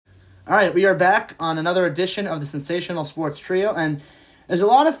All right, we are back on another edition of the Sensational Sports Trio, and there's a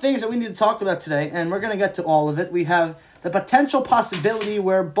lot of things that we need to talk about today, and we're going to get to all of it. We have the potential possibility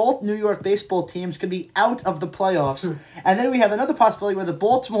where both New York baseball teams could be out of the playoffs, and then we have another possibility where the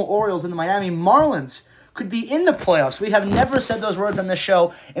Baltimore Orioles and the Miami Marlins could be in the playoffs. We have never said those words on this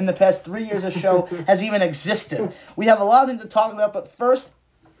show in the past 3 years the show has even existed. We have a lot of things to talk about, but first,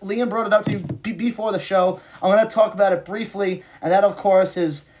 Liam brought it up to you before the show. I'm going to talk about it briefly, and that, of course,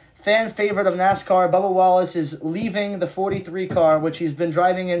 is fan favorite of NASCAR, Bubba Wallace, is leaving the 43 car, which he's been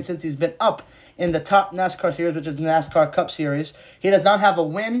driving in since he's been up in the top NASCAR series, which is the NASCAR Cup Series. He does not have a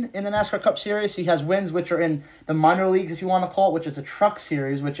win in the NASCAR Cup Series. He has wins which are in the minor leagues, if you want to call it, which is the Truck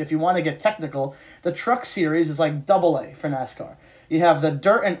Series, which, if you want to get technical, the Truck Series is like AA for NASCAR. You have the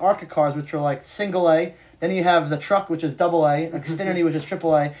Dirt and ARCA cars, which are like single A. Then you have the Truck, which is AA, Xfinity, which is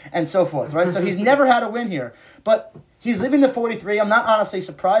AAA, and so forth, right? So he's never had a win here. But he's leaving the 43. I'm not honestly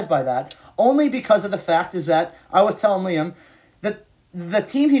surprised by that, only because of the fact is that I was telling Liam that the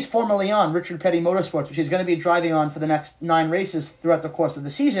team he's formerly on, Richard Petty Motorsports, which he's going to be driving on for the next 9 races throughout the course of the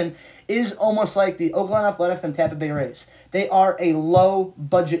season, is almost like the Oakland Athletics and Tampa Bay Rays. They are a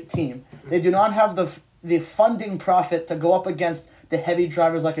low-budget team. They do not have the funding profit to go up against the heavy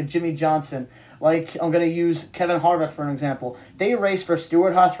drivers like a Jimmy Johnson. Like, I'm going to use Kevin Harvick for an example. They race for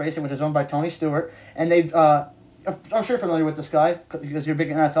Stewart-Haas Racing, which is owned by Tony Stewart, and they I'm sure you're familiar with this guy because you're a big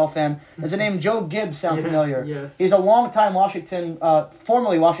NFL fan. Does the name Joe Gibbs sound familiar? Yes. He's a longtime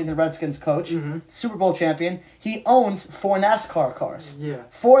formerly Washington Redskins coach, Super Bowl champion. He owns 4 NASCAR cars. Yeah.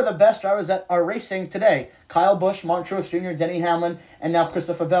 4 of the best drivers that are racing today. Kyle Busch, Martin Truex Jr., Denny Hamlin, and now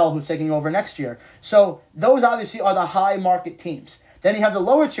Christopher Bell, who's taking over next year. So those obviously are the high market teams. Then you have the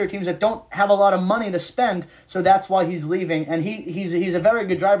lower tier teams that don't have a lot of money to spend, so that's why he's leaving. And he's a very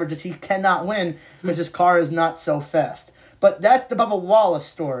good driver, just he cannot win because his car is not so fast. But that's the Bubba Wallace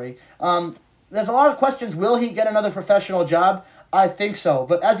story. There's a lot of questions. Will he get another professional job? I think so.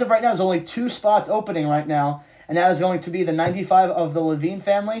 But as of right now, there's only 2 spots opening right now, and that is going to be the 95 of the Levine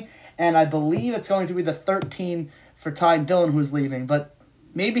family, and I believe it's going to be the 13 for Ty Dillon, who's leaving. But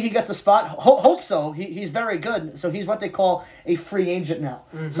maybe he gets a spot. Hope so. He's very good. So he's what they call a free agent now.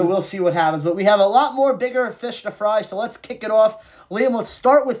 So we'll see what happens. But we have a lot more bigger fish to fry, so let's kick it off. Liam, let's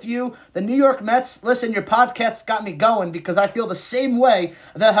start with you. The New York Mets. Listen, your podcast's got me going because I feel the same way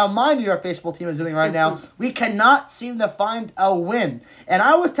about how my New York baseball team is doing right now. We cannot seem to find a win. And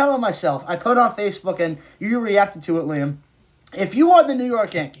I was telling myself, I put it on Facebook and you reacted to it, Liam. If you are the New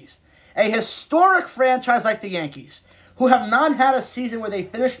York Yankees, a historic franchise like the Yankees, who have not had a season where they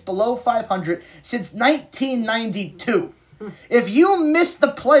finished below 500 since 1992. If you miss the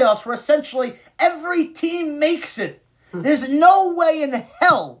playoffs where essentially every team makes it, there's no way in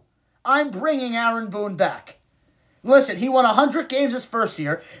hell I'm bringing Aaron Boone back. Listen, he won 100 games his first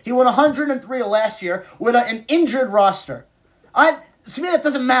year. He won 103 last year with an injured roster. To me, that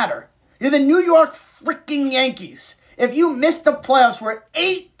doesn't matter. You're the New York freaking Yankees. If you miss the playoffs where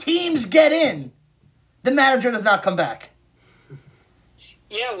 8 teams get in, the manager does not come back.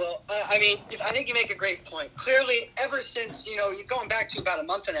 Yeah, well, I think you make a great point. Clearly, ever since, you're going back to about a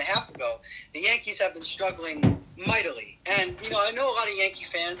month and a half ago, the Yankees have been struggling mightily. And, I know a lot of Yankee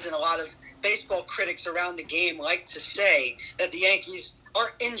fans and a lot of baseball critics around the game like to say that the Yankees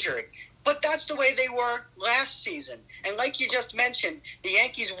are injured. But that's the way they were last season. And like you just mentioned, the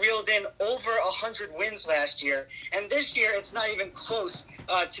Yankees reeled in over 100 wins last year. And this year, it's not even close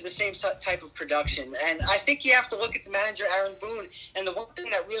to the same type of production. And I think you have to look at the manager, Aaron Boone. And the one thing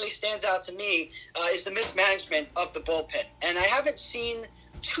that really stands out to me is the mismanagement of the bullpen. And I haven't seen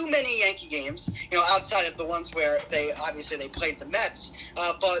too many Yankee games, outside of the ones where they played the Mets.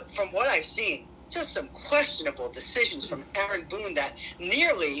 But from what I've seen, just some questionable decisions from Aaron Boone that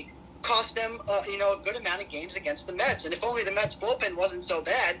nearly cost them, a good amount of games against the Mets. And if only the Mets bullpen wasn't so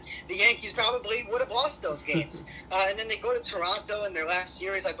bad, the Yankees probably would have lost those games. And then they go to Toronto in their last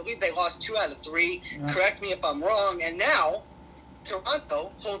series. I believe they lost 2 out of 3. Yeah. Correct me if I'm wrong. And now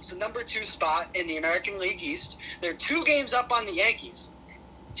Toronto holds the number 2 spot in the American League East. They're 2 games up on the Yankees.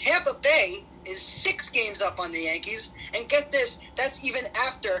 Tampa Bay is 6 games up on the Yankees. And get this, that's even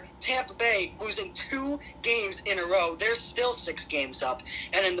after Tampa Bay losing 2 games in a row. They're still 6 games up.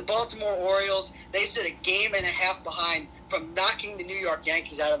 And in the Baltimore Orioles, they sit a game and a half behind from knocking the New York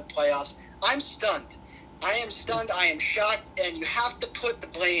Yankees out of the playoffs. I'm stunned. I am stunned. I am shocked. And you have to put the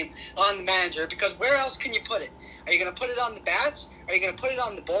blame on the manager because where else can you put it? Are you going to put it on the bats? Or Are you going to put it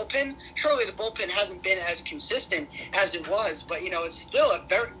on the bullpen? Surely the bullpen hasn't been as consistent as it was, but it's still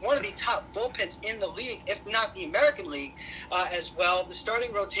one of the top bullpens in the league, if not the American League as well. The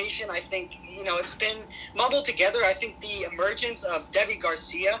starting rotation, I think, it's been mumbled together. I think the emergence of Deivi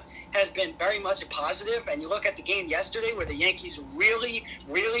Garcia has been very much a positive, and you look at the game yesterday where the Yankees really,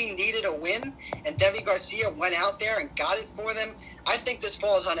 really needed a win, and Deivi Garcia went out there and got it for them. I think this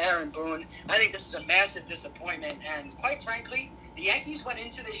falls on Aaron Boone. I think this is a massive disappointment, and quite frankly, the Yankees went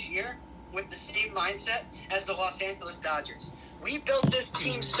into this year with the same mindset as the Los Angeles Dodgers. We built this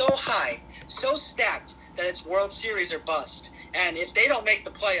team so high, so stacked, that it's World Series or bust. And if they don't make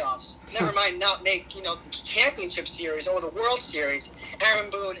the playoffs, never mind not make, the championship series or the World Series, Aaron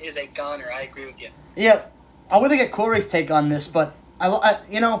Boone is a goner. I agree with you. Yeah, I'm going to get Corey's take on this, but,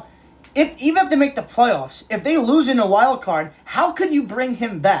 even if they make the playoffs, if they lose in a wild card, how could you bring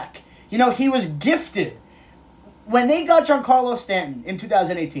him back? He was gifted. When they got Giancarlo Stanton in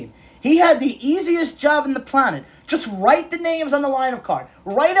 2018, he had the easiest job in the planet. Just write the names on the lineup card.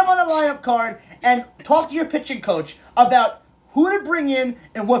 Write them on the lineup card and talk to your pitching coach about who to bring in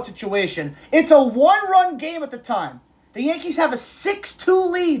what situation. It's a one-run game at the time. The Yankees have a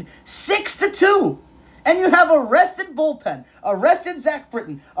 6-2 lead. 6-2. And you have a rested bullpen, arrested Zach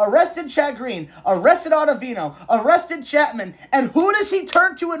Britton, arrested Chad Green, arrested Ottavino, arrested Chapman. And who does he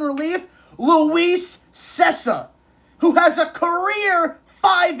turn to in relief? Luis Cessa, who has a career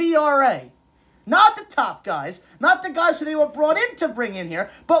 5 ERA. Not the top guys, not the guys who they were brought in to bring in here,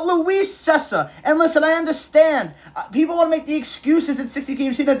 but Luis Cessa. And listen, I understand. People want to make the excuses that 60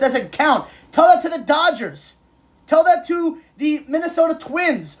 game season doesn't count. Tell that to the Dodgers. Tell that to the Minnesota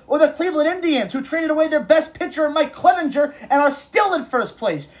Twins or the Cleveland Indians, who traded away their best pitcher, Mike Clevenger, and are still in first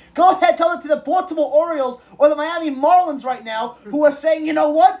place. Go ahead, tell it to the Baltimore Orioles or the Miami Marlins right now, who are saying, you know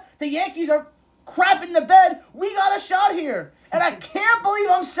what? The Yankees are crap in the bed. We got a shot here. And I can't believe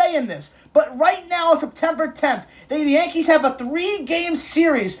I'm saying this, but right now, September 10th, the Yankees have a 3-game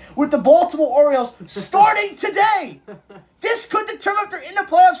series with the Baltimore Orioles starting today. This could determine if they're in the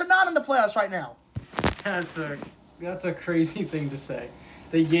playoffs or not in the playoffs right now. That's a crazy thing to say.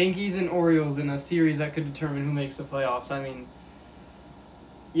 The Yankees and Orioles in a series that could determine who makes the playoffs. I mean,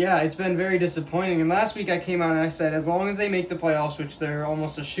 yeah, it's been very disappointing. And last week I came out and I said, as long as they make the playoffs, which they're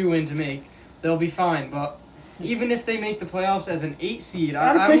almost a shoo-in to make, they'll be fine. But even if they make the playoffs as an 8 seed,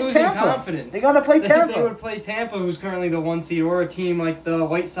 I'm losing confidence. They got to play Tampa. They would play Tampa, who's currently the 1 seed, or a team like the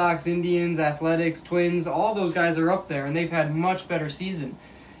White Sox, Indians, Athletics, Twins. All those guys are up there, and they've had much better season.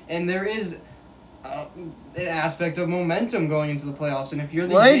 And there is an aspect of momentum going into the playoffs. And if you're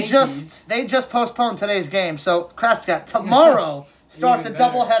the Yankees... They just postponed today's game. So, Kraskat, tomorrow starts a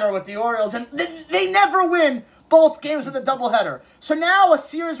doubleheader with the Orioles. And they never win both games of the doubleheader. So now a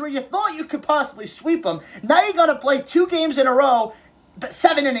series where you thought you could possibly sweep them, now you got to play 2 games in a row,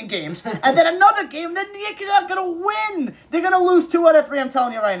 7-inning games, and then another game, then the Yankees are not going to win. They're going to lose 2 out of 3, I'm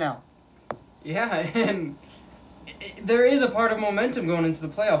telling you right now. Yeah, and there is a part of momentum going into the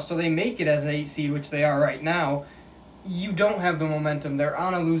playoffs, so they make it as an 8 seed, which they are right now. You don't have the momentum. They're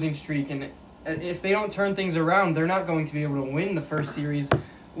on a losing streak, and if they don't turn things around, they're not going to be able to win the first series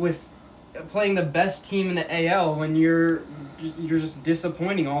with playing the best team in the AL when you're just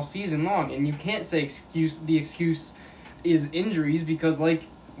disappointing all season long. And you can't say the excuse is injuries, because like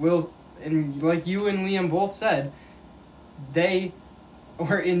Will and like you and Liam both said, they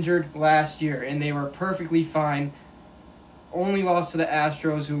were injured last year and they were perfectly fine. Only lost to the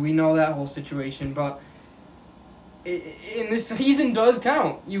Astros, who we know that whole situation, but in this season does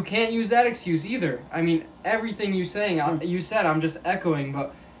count. You can't use that excuse either. I mean, everything you said, I'm just echoing,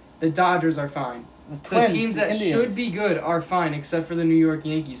 but the Dodgers are fine. The teams that should be good are fine, except for the New York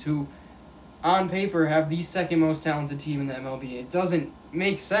Yankees, who, on paper, have the second most talented team in the MLB. It doesn't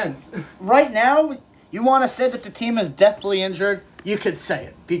make sense. Right now, you want to say that the team is deathly injured? You could say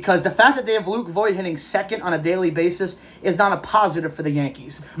it, because the fact that they have Luke Voigt hitting second on a daily basis is not a positive for the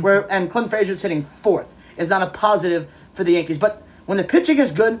Yankees. And Clint Frazier's hitting fourth is not a positive for the Yankees. But when the pitching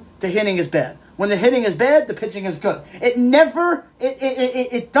is good, the hitting is bad. When the hitting is bad, the pitching is good.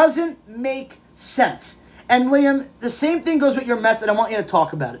 It doesn't make sense. And Liam, the same thing goes with your Mets, and I want you to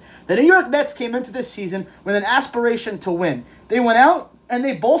talk about it. The New York Mets came into this season with an aspiration to win. They went out and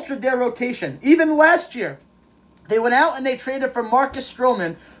they bolstered their rotation. Even last year, they went out and they traded for Marcus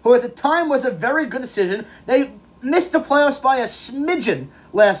Stroman, who at the time was a very good decision. They missed the playoffs by a smidgen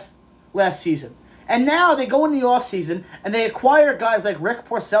last season. And now they go in the offseason and they acquire guys like Rick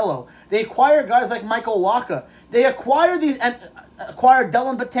Porcello. They acquire guys like Michael Wacha. They acquire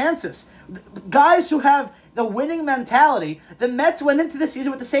Dylan Betances. Guys who have the winning mentality. The Mets went into the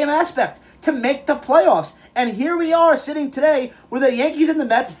season with the same aspect, to make the playoffs. And here we are sitting today where the Yankees and the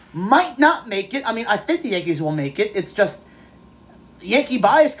Mets might not make it. I mean, I think the Yankees will make it. It's just Yankee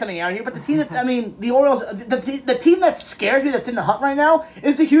bias coming out here. But the team the Orioles, the team that scares me that's in the hunt right now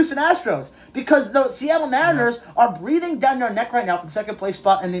is the Houston Astros. Because the Seattle Mariners are breathing down their neck right now for the second place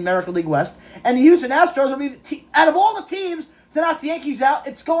spot in the American League West. And the Houston Astros will be, out of all the teams to knock the Yankees out,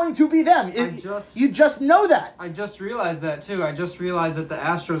 it's going to be them. You just know that. I just realized that, too. I just realized that the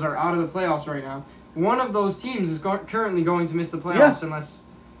Astros are out of the playoffs right now. One of those teams is currently going to miss the playoffs unless...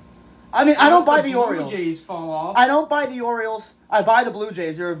 I mean, I don't buy the Orioles. Blue Jays fall off. I don't buy the Orioles. I buy the Blue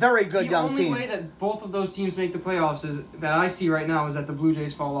Jays. They're a very good young team. The only way that both of those teams make the playoffs is that I see right now is that the Blue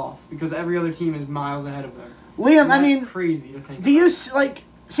Jays fall off because every other team is miles ahead of them. Liam, that's crazy to think. Do you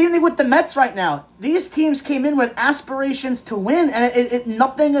same thing with the Mets right now? These teams came in with aspirations to win, and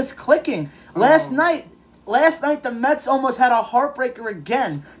nothing is clicking. Last night, the Mets almost had a heartbreaker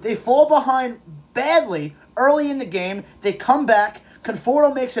again. They fall behind badly early in the game. They come back.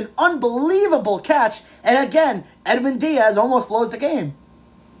 Conforto makes an unbelievable catch, and again, Edwin Diaz almost blows the game.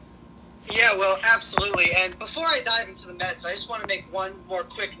 Yeah, well, absolutely. And before I dive into the Mets, I just want to make one more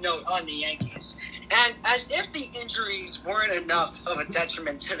quick note on the Yankees. And as if the injuries weren't enough of a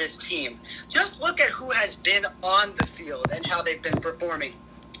detriment to this team, just look at who has been on the field and how they've been performing.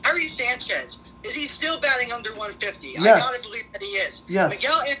 Harry Sanchez, is he still batting under 150? Yes. I gotta believe that he is. Yes.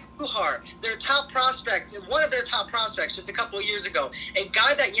 Miguel Andujar, their top prospect, one of their top prospects just a couple of years ago, a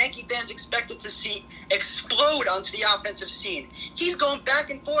guy that Yankee fans expected to see explode onto the offensive scene. He's going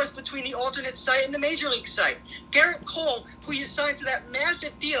back and forth between the alternate site and the major league site. Garrett Cole, who you signed to that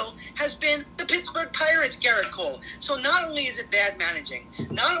massive deal, has been the Pittsburgh Pirates Garrett Cole. So not only is it bad managing,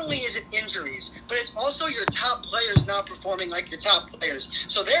 not only is it injuries, but it's also your top players not performing like your top players.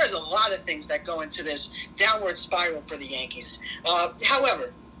 So there's a lot of things that go into this downward spiral for the Yankees.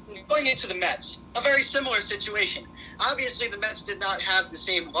 However, going into the Mets, a very similar situation. Obviously, the Mets did not have the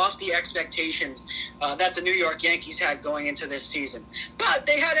same lofty expectations that the New York Yankees had going into this season. But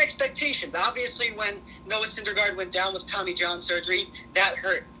they had expectations. Obviously, when Noah Syndergaard went down with Tommy John surgery, that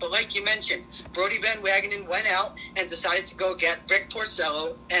hurt. But like you mentioned, Brody Van Wagenen went out and decided to go get Rick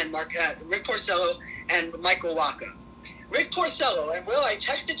Porcello and Michael Wacha. Rick Porcello, and Will, I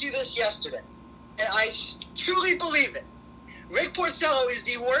texted you this yesterday, and I truly believe it. Rick Porcello is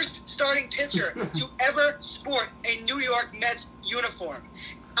the worst starting pitcher to ever sport a New York Mets uniform.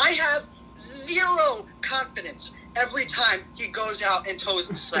 I have zero confidence every time he goes out and toes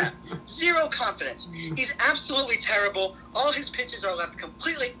the slab. Zero confidence. He's absolutely terrible. All his pitches are left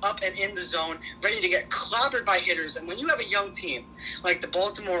completely up and in the zone, ready to get clobbered by hitters. And when you have a young team like the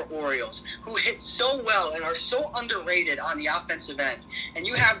Baltimore Orioles, who hit so well and are so underrated on the offensive end, and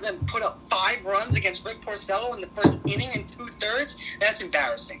you have them put up 5 runs against Rick Porcello in the first inning and 2/3, that's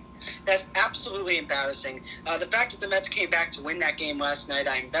embarrassing. That's absolutely embarrassing. The fact that the Mets came back to win that game last night,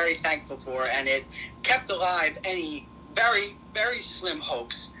 I'm very thankful for, and it kept alive any very, very slim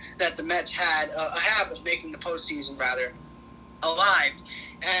hopes that the Mets had of making the postseason, alive.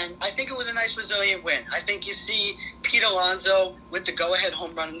 And I think it was a nice, resilient win. I think you see Pete Alonso with the go-ahead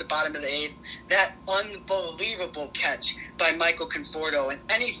home run in the bottom of the 8th, that unbelievable catch by Michael Conforto, and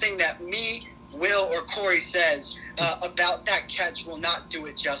anything that me, Will, or Corey says about that catch will not do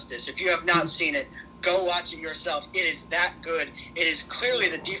it justice. If you have not seen it, go watch it yourself. It is that good. It is clearly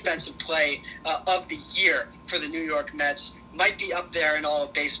the defensive play of the year for the New York Mets. Might be up there in all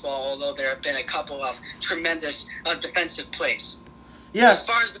of baseball, although there have been a couple of tremendous defensive plays. Yeah. As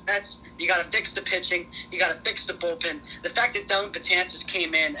far as the Mets, you got to fix the pitching. You got to fix the bullpen. The fact that Dylan Betances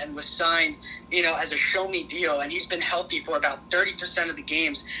came in and was signed, as a show-me deal, and he's been healthy for about 30% of the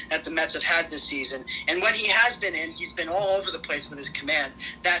games that the Mets have had this season. And when he has been in, he's been all over the place with his command.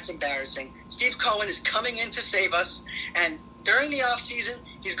 That's embarrassing. Steve Cohen is coming in to save us, and during the offseason,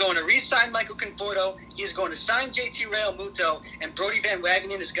 he's going to re-sign Michael Conforto. He's going to sign JT Realmuto, and Brody Van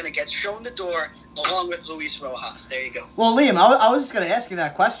Wagenen is going to get shown the door along with Luis Rojas. There you go. Well, Liam, I was just going to ask you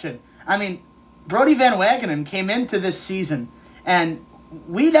that question. I mean, Brody Van Wagenen came into this season, and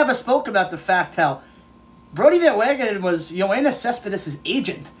we never spoke about the fact how Brody Van Wagenen was Yoenis Cespedes'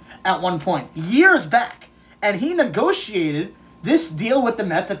 agent at one point, years back, and he negotiated this deal with the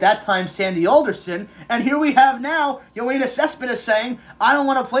Mets, at that time Sandy Alderson, and here we have now Yoenis Cespedes saying, I don't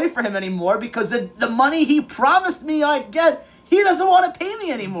want to play for him anymore because the money he promised me I'd get, he doesn't want to pay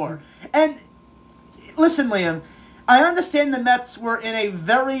me anymore. And listen, Liam, I understand the Mets were in a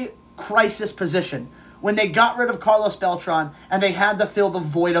very crisis position when they got rid of Carlos Beltran and they had to fill the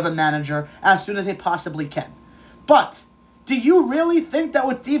void of a manager as soon as they possibly can. But do you really think that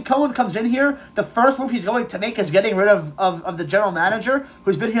when Steve Cohen comes in here, the first move he's going to make is getting rid of the general manager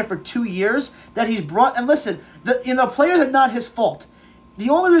who's been here for 2 years that he's brought? And listen, the players are not his fault. The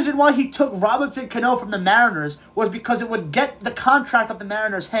only reason why he took Robinson Cano from the Mariners was because it would get the contract off the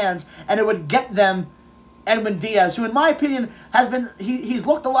Mariners' hands and it would get them Edwin Diaz, who in my opinion he's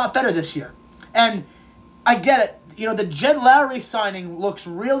looked a lot better this year. And I get it. The Jed Lowry signing looks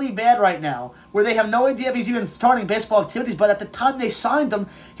really bad right now, where they have no idea if he's even starting baseball activities, but at the time they signed him,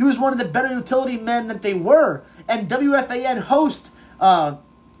 he was one of the better utility men that they were. And WFAN host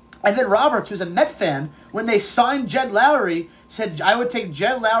Evan Roberts, who's a Met fan, when they signed Jed Lowry, said, I would take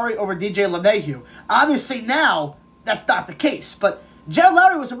Jed Lowry over DJ LeMahieu. Obviously now, that's not the case, but Jed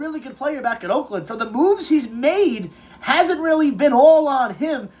Lowry was a really good player back in Oakland, so the moves he's made hasn't really been all on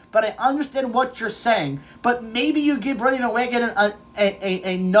him, but I understand what you're saying. But maybe you give Brady McWagan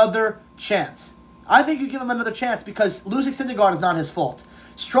another chance. I think you give him another chance because losing Syndergaard is not his fault.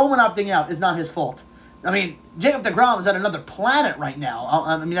 Stroman opting out is not his fault. I mean, Jacob deGrom is at another planet right now.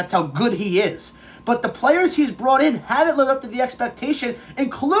 I mean, that's how good he is. But the players he's brought in haven't lived up to the expectation,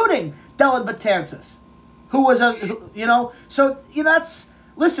 including Dellin Betances, who was that's...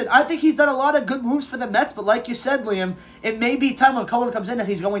 Listen, I think he's done a lot of good moves for the Mets, but like you said, Liam, it may be time when Cohen comes in and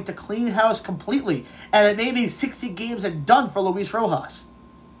he's going to clean house completely, and it may be 60 games and done for Luis Rojas.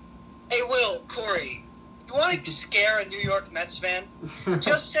 Hey, Will, Corey, you want to scare a New York Mets fan?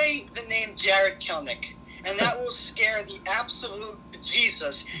 Just say the name Jared Kelenic, and that will scare the absolute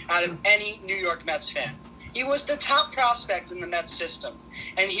Jesus out of any New York Mets fan. He was the top prospect in the Mets system,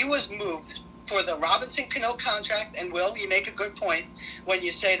 and he was moved for the Robinson Cano contract, and Will, you make a good point when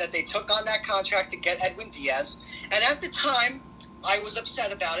you say that they took on that contract to get Edwin Diaz. And at the time, I was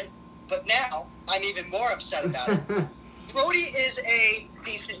upset about it, but now I'm even more upset about it. Brody is a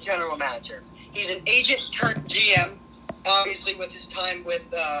decent general manager. He's an agent turned GM, obviously with his time with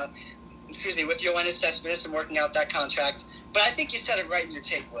Yoenis Cespedes and working out that contract. But I think you said it right in your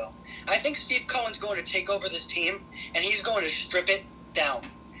take, Will. I think Steve Cohen's going to take over this team, and he's going to strip it down.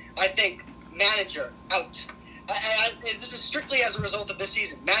 I think manager out. This is strictly as a result of this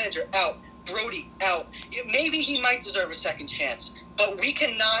season. Manager out. Brody out. Maybe he might deserve a second chance, but we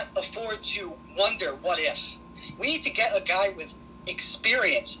cannot afford to wonder what if. We need to get a guy with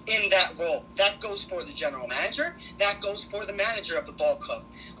experience in that role. That goes for the general manager. That goes for the manager of the ball club.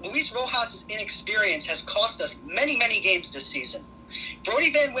 Luis Rojas' inexperience has cost us many, many games this season.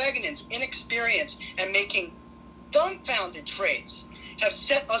 Brodie Van Wagenen's inexperience and making dumbfounded trades have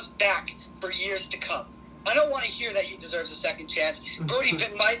set us back for years to come. I don't want to hear that he deserves a second chance. Brody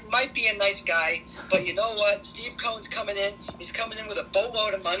might be a nice guy, but you know what? Steve Cohen's coming in. He's coming in with a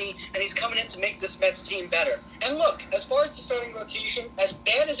boatload of money, and he's coming in to make this Mets team better. And look, as far as the starting rotation, as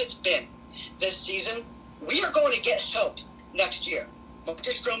bad as it's been this season, we are going to get help next year.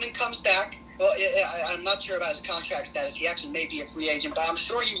 Marcus Stroman comes back. Well, I'm not sure about his contract status. He actually may be a free agent, but I'm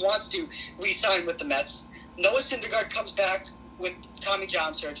sure he wants to re-sign with the Mets. Noah Syndergaard comes back with Tommy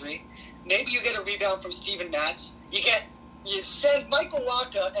John surgery. Maybe you get a rebound from Steven Matz. You send Michael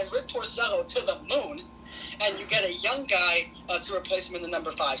Wacha and Rick Porcello to the moon, and you get a young guy to replace him in the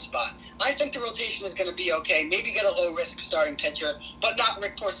number 5 spot. I think the rotation is going to be okay. Maybe get a low-risk starting pitcher, but not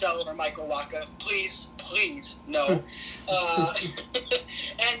Rick Porcello or Michael Wacha. Please, no.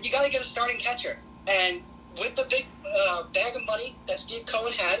 And you got to get a starting catcher. And with the big bag of money that Steve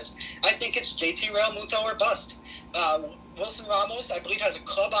Cohen has, I think it's JT Realmuto or bust. Wilson Ramos, I believe, has a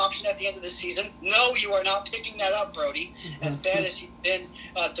club option at the end of the season. No, you are not picking that up, Brody. As bad as he's been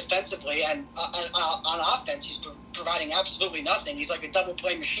defensively and on offense, he's providing absolutely nothing. He's like a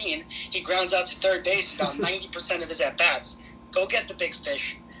double-play machine. He grounds out to third base about 90% of his at-bats. Go get the big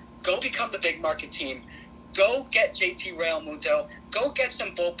fish. Go become the big market team. Go get JT Realmuto. Go get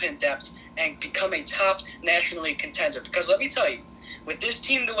some bullpen depth and become a top National League contender. Because let me tell you, with this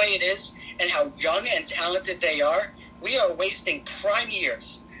team the way it is and how young and talented they are, we are wasting prime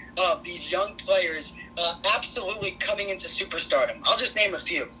years of these young players absolutely coming into superstardom. I'll just name a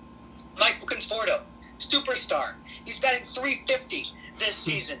few. Michael Conforto, superstar. He's batting .350 this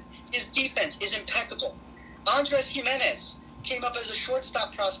season. His defense is impeccable. Andres Jimenez came up as a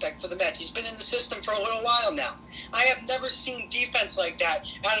shortstop prospect for the Mets. He's been in the system for a little while now. I have never seen defense like that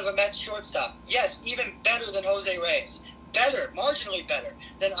out of a Mets shortstop. Yes, even better than Jose Reyes. Better, marginally better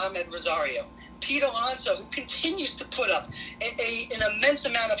than Ahmed Rosario. Pete Alonso, who continues to put up an immense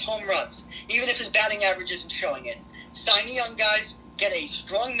amount of home runs, even if his batting average isn't showing it. Sign the young guys, get a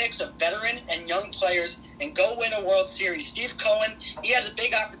strong mix of veteran and young players, and go win a World Series. Steve Cohen, he has a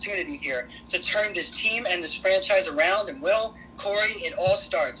big opportunity here to turn this team and this franchise around. And Will, Corey, it all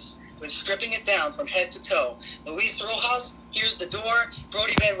starts with stripping it down from head to toe. Luis Rojas, here's the door.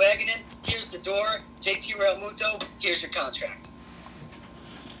 Brody Van Wagenen, here's the door. JT Realmuto, here's your contract.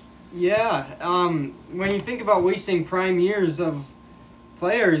 Yeah, when you think about wasting prime years of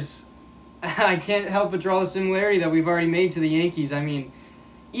players, I can't help but draw the similarity that we've already made to the Yankees. I mean,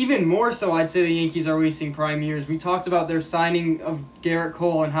 even more so, I'd say the Yankees are wasting prime years. We talked about their signing of Garrett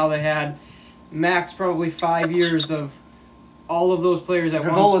Cole and how they had max probably 5 years of all of those players at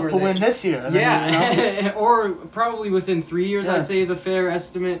Their once. goal was to win this year. And Yeah, then, or probably within 3 years, Yeah. I'd say is a fair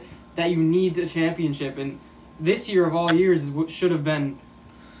estimate that you need a championship. And this year of all years is what should have been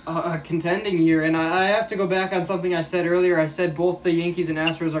a contending year. And I have to go back on something I said earlier. I said both the Yankees and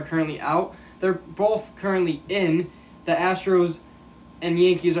Astros are currently out. They're both currently in. The Astros and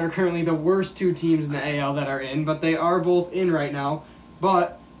Yankees are currently the worst two teams in the AL that are in, but they are both in right now.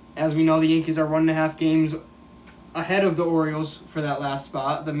 But, as we know, the Yankees are 1.5 games ahead of the Orioles for that last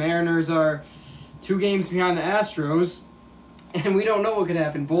spot. The Mariners are 2 games behind the Astros, and we don't know what could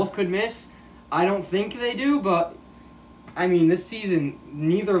happen. Both could miss. I don't think they do, but, I mean, this season,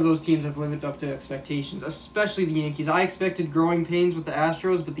 neither of those teams have lived up to expectations, especially the Yankees. I expected growing pains with the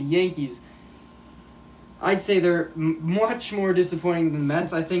Astros, but the Yankees, I'd say they're much more disappointing than the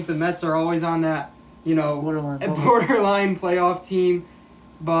Mets. I think the Mets are always on that, borderline playoff team,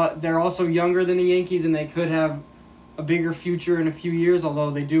 but they're also younger than the Yankees, and they could have a bigger future in a few years,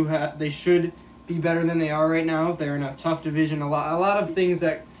 although they should be better than they are right now. They're in a tough division. A lot of things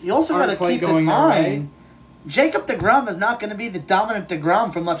that you also got aren't to quite keep in going their way. mind, Jacob deGrom is not going to be the dominant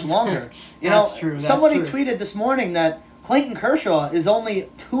deGrom for much longer. That's true. Somebody tweeted this morning that Clayton Kershaw is only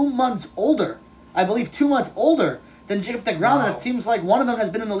 2 months older. I believe 2 months older than Jacob deGrom, Wow. and it seems like one of them has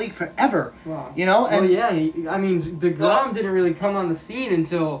been in the league forever. Wow. And DeGrom didn't really come on the scene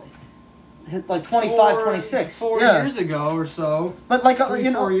until hit like 25, 26. Four years ago or so. But like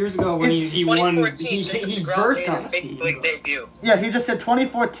 4 years ago when he won, 2014, Jacob he DeGrom burst made on his the big scene. league debut. Yeah, he just said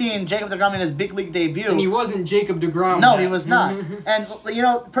 2014, Jacob deGrom made his big league debut. And he wasn't Jacob DeGrom. No, yet. he was not. And,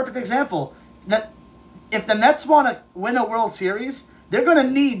 perfect example, that if the Mets want to win a World Series, they're going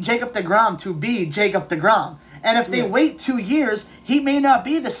to need Jacob deGrom to be Jacob deGrom. And if they wait 2 years, he may not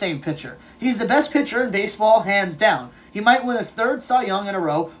be the same pitcher. He's the best pitcher in baseball, hands down. He might win his 3rd Cy Young in a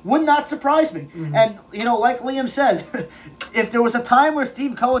row. Would not surprise me. Mm-hmm. And, like Liam said, if there was a time where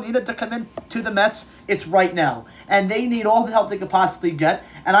Steve Cohen needed to come in to the Mets, it's right now. And they need all the help they could possibly get.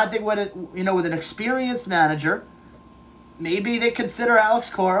 And I think with an experienced manager, maybe they consider Alex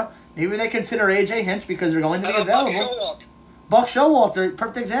Cora. Maybe they consider A.J. Hinch because they're going to be available. Buck Showalter,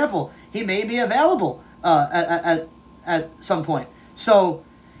 perfect example. He may be available at some point. So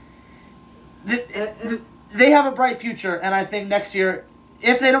they have a bright future, and I think next year,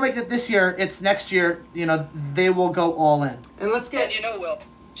 if they don't make it this year, it's next year. They will go all in. And let's get. And Will,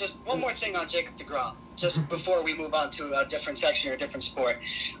 just one more thing on Jacob deGrom, just before we move on to a different section or a different sport.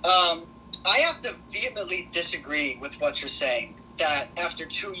 I have to vehemently disagree with what you're saying, that after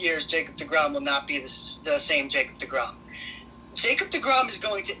 2 years, Jacob deGrom will not be the same Jacob deGrom. Jacob deGrom is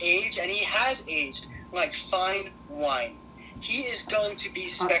going to age, and he has aged like fine wine. He is going to be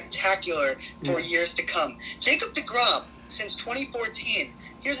spectacular for years to come. Jacob deGrom, since 2014,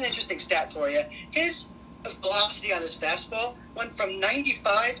 here's an interesting stat for you. His velocity on his fastball went from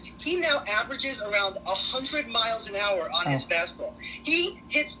 95. He now averages around 100 miles an hour on his fastball. He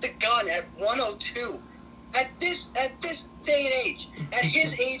hits the gun at 102. At this day and age, at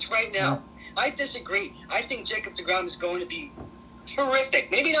his age right now, I disagree. I think Jacob deGrom is going to be terrific.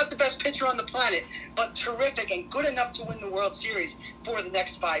 Maybe not the best pitcher on the planet, but terrific and good enough to win the World Series for the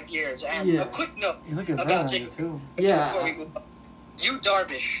next 5 years. And a quick note about Jacob before we move on. Yu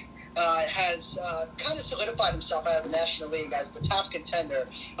Darvish has kind of solidified himself out of the National League as the top contender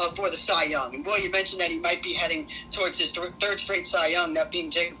for the Cy Young. And, Will, you mentioned that he might be heading towards his 3rd straight Cy Young, that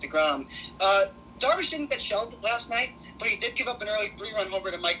being Jacob deGrom. Darvish didn't get shelled last night, but he did give up an early 3-run homer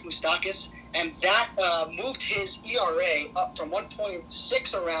to Mike Moustakas, and that moved his ERA up from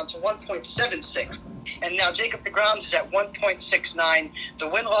 1.6 around to 1.76. And now Jacob deGrom is at 1.69. The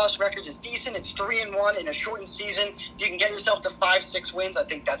win-loss record is decent. It's 3-1 in a shortened season. If you can get yourself to 5-6 wins, I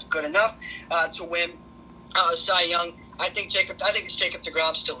think that's good enough to win Cy Young. I think it's Jacob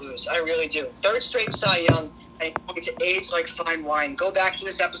deGrom's to lose. I really do. 3rd straight Cy Young. And going to age like fine wine. Go back to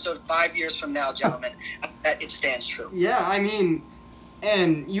this episode 5 years from now, gentlemen. That it stands true. Yeah, I mean,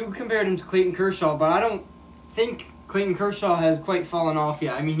 and you compared him to Clayton Kershaw, but I don't think Clayton Kershaw has quite fallen off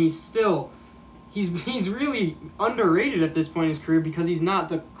yet. I mean, he's still he's really underrated at this point in his career because he's not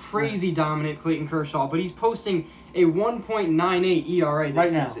the crazy dominant Clayton Kershaw, but he's posting a 1.98 ERA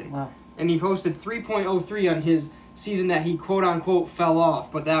this season. Wow. And he posted 3.03 on his season that he quote-unquote fell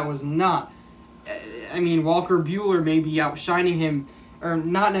off, but that was not. I mean, Walker Buehler may be outshining him, or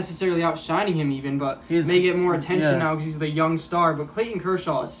not necessarily outshining him even, but may get more attention now because he's the young star. But Clayton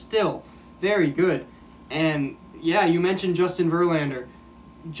Kershaw is still very good. And, yeah, you mentioned Justin Verlander.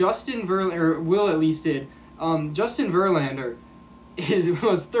 Will at least did. Justin Verlander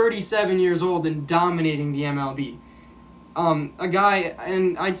was 37 years old and dominating the MLB. A guy,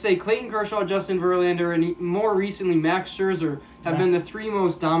 and I'd say Clayton Kershaw, Justin Verlander, and more recently Max Scherzer have been the three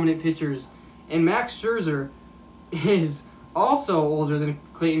most dominant pitchers. And Max Scherzer is also older than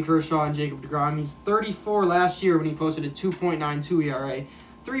Clayton Kershaw and Jacob deGrom. He's 34 last year when he posted a 2.92 ERA.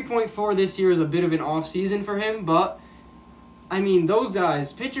 3.4 this year is a bit of an off season for him, but I mean, those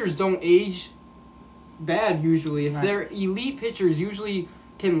guys, pitchers don't age bad usually. If they're elite pitchers, usually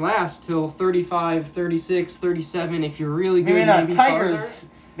can last till 35, 36, 37 if you're really good.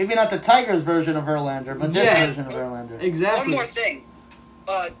 Maybe not the Tigers version of Verlander, but this version of Verlander. Exactly. One more thing.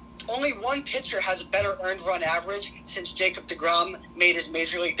 Only one pitcher has a better earned run average since Jacob deGrom made his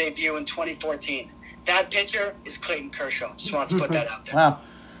major league debut in 2014. That pitcher is Clayton Kershaw. Just wanted to put that out there. Wow.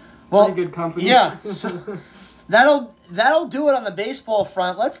 Well, pretty good company. Yeah. So that'll do it on the baseball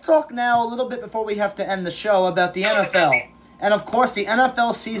front. Let's talk now a little bit before we have to end the show about the NFL. And, of course, the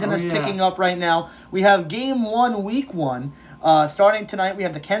NFL season is picking up right now. We have Game 1, Week 1. Starting tonight, we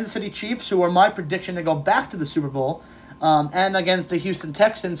have the Kansas City Chiefs, who are my prediction to go back to the Super Bowl, and against the Houston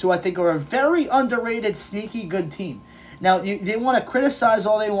Texans, who I think are a very underrated, sneaky good team. Now, they want to criticize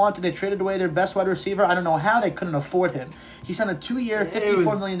all they want. They traded away their best wide receiver. I don't know how they couldn't afford him. He signed a 2-year,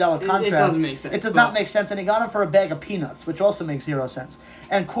 $54 million contract. It doesn't make sense. It does not make sense, and he got him for a bag of peanuts, which also makes zero sense.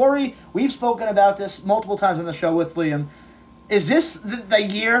 And, Corey, we've spoken about this multiple times on the show with Liam. Is this the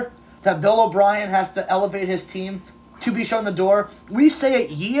year that Bill O'Brien has to elevate his team to be shown the door? We say it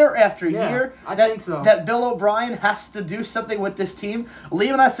year after year I think so. that Bill O'Brien has to do something with this team.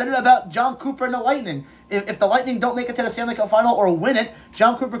 Liam and I said it about John Cooper and the Lightning. If the Lightning don't make it to the Stanley Cup Final or win it,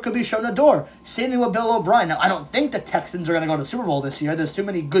 John Cooper could be shown the door. Same thing with Bill O'Brien. Now, I don't think the Texans are going to go to the Super Bowl this year. There's too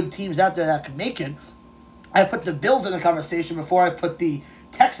many good teams out there that could make it. I put the Bills in the conversation before I put the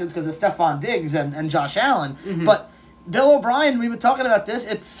Texans because of Stephon Diggs and Josh Allen. Mm-hmm. But Bill O'Brien, we've been talking about this.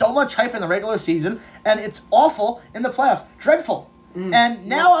 It's so much hype in the regular season, and it's awful in the playoffs. Dreadful. And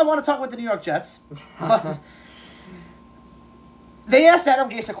now I want to talk about the New York Jets. But they asked Adam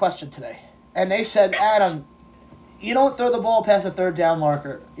Gase a question today, and they said, Adam, you don't throw the ball past the third down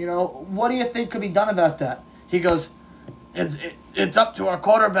marker. You know, what do you think could be done about that? He goes, it's up to our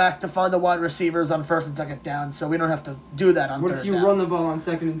quarterback to find the wide receivers on first and second down, so we don't have to do that on third down. What if you run the ball on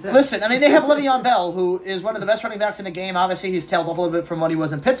second and 10? Listen, I mean, they have Le'Veon Bell, who is one of the best running backs in the game. Obviously, he's tailed off a little bit from what he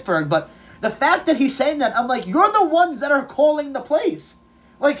was in Pittsburgh, but the fact that he's saying that, I'm like, you're the ones that are calling the plays.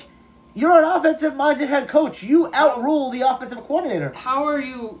 Like, you're an offensive-minded head coach. You outrule the offensive coordinator. How are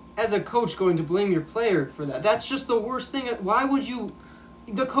you, as a coach, going to blame your player for that? That's just the worst thing. Why would you...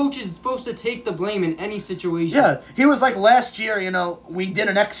 The coach is supposed to take the blame in any situation. Yeah, he was like last year, we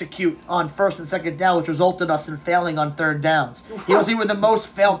didn't execute on first and second down, which resulted us in failing on third downs. We were the most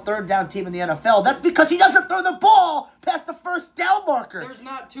failed third down team in the NFL. That's because he doesn't throw the ball past the first down marker. There's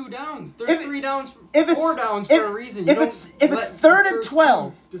not 2 downs. There's 3 downs, 4 downs for a reason. If it's third and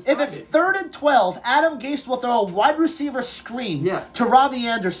 12, Adam Gase will throw a wide receiver screen to Robbie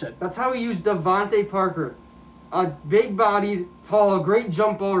Anderson. That's how he used Devontae Parker. A big-bodied, tall, great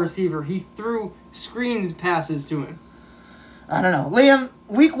jump ball receiver. He threw screens passes to him. I don't know. Liam,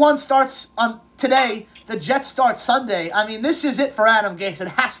 Week 1 starts on today. The Jets start Sunday. I mean, this is it for Adam Gase. It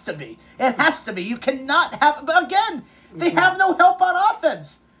has to be. It has to be. You cannot have... But again, they have no help on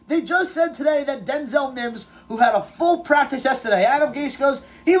offense. They just said today that Denzel Mims, who had a full practice yesterday, Adam Gase goes,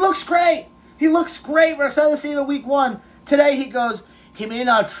 he looks great. He looks great. We're excited to see him in Week 1. Today he goes... He may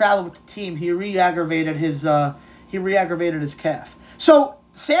not travel with the team. He re-aggravated his calf. So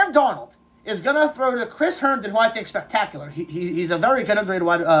Sam Darnold is gonna throw to Chris Herndon, who I think is spectacular. He's a very good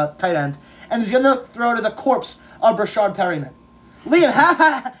underrated tight end, and he's gonna throw to the corpse of Brashard Perryman. Liam,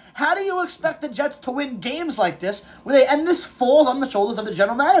 how do you expect the Jets to win games like this? And this falls on the shoulders of the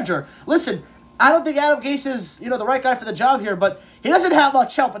general manager. Listen, I don't think Adam Gase is the right guy for the job here, but he doesn't have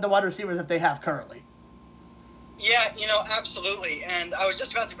much help with the wide receivers that they have currently. Yeah, absolutely. And I was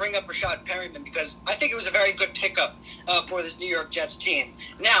just about to bring up Rashad Perryman because I think it was a very good pickup for this New York Jets team.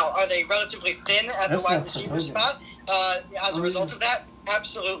 Now, are they relatively thin at the wide receiver spot as a result of that?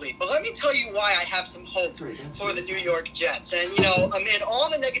 Absolutely. But let me tell you why I have some hope for the New York Jets. And, amid all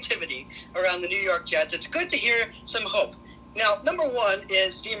the negativity around the New York Jets, it's good to hear some hope. Now, number one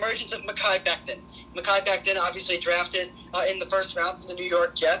is the emergence of Mekhi Becton. Mekhi Becton, obviously drafted in the first round from the New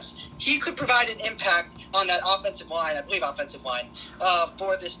York Jets. He could provide an impact on that offensive line,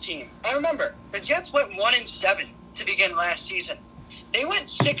 for this team. And remember, the Jets went 1-7 to begin last season. They went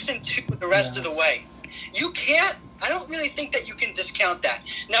 6-2 the rest of the way. I don't really think that you can discount that.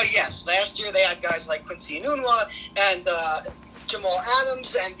 Now, yes, last year they had guys like Quincy Enunwa and Jamal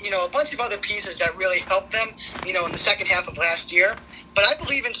Adams and, a bunch of other pieces that really helped them, in the second half of last year. But I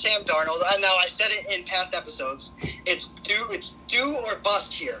believe in Sam Darnold. And now I said it in past episodes. It's do or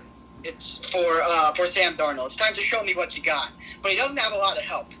bust here. It's for Sam Darnold. It's time to show me what you got. But he doesn't have a lot of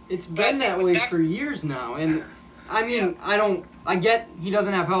help. It's been that way for years now. And, I mean, I get he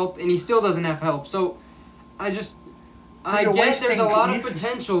doesn't have help, and he still doesn't have help. So, I guess there's a lot of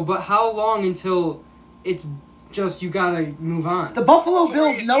potential, but how long until it's just you gotta move on? The Buffalo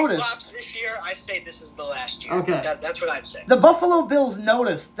Bills noticed. This year, I say this is the last year. Okay. That's what I'd say. The Buffalo Bills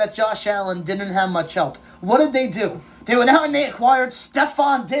noticed that Josh Allen didn't have much help. What did they do? They went out and they acquired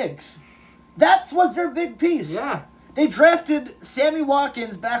Stephon Diggs. That was their big piece. Yeah. They drafted Sammy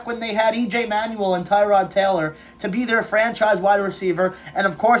Watkins back when they had E.J. Manuel and Tyrod Taylor to be their franchise wide receiver. And,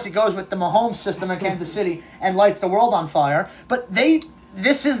 of course, it goes with the Mahomes system in Kansas City and lights the world on fire. But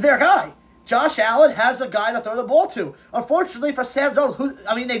this is their guy. Josh Allen has a guy to throw the ball to. Unfortunately for Sam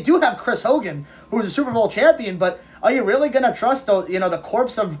Darnold, they do have Chris Hogan, who's a Super Bowl champion, but are you really going to trust the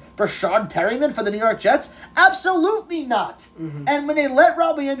corpse of Rashad Perryman for the New York Jets? Absolutely not. Mm-hmm. And when they let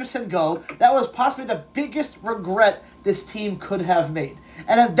Robbie Anderson go, that was possibly the biggest regret this team could have made.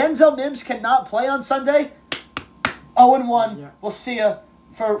 And if Denzel Mims cannot play on Sunday, 0-1, yeah. We'll see you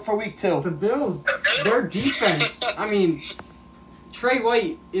for week 2. The Bills, their defense, Trey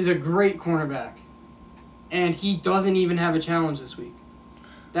White is a great cornerback, and he doesn't even have a challenge this week.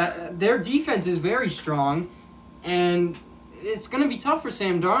 Their defense is very strong, and it's going to be tough for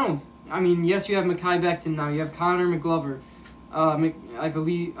Sam Darnold. Yes, you have Mekhi Becton now. You have Connor McGlover. I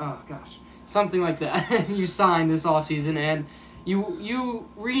believe, something like that. You signed this offseason, and you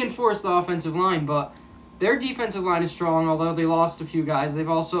reinforced the offensive line, but their defensive line is strong, although they lost a few guys. They've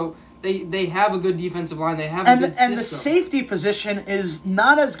also... They have a good defensive line. They have a good system. And the safety position is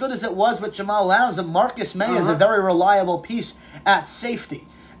not as good as it was with Jamal Adams. And Marcus May is a very reliable piece at safety.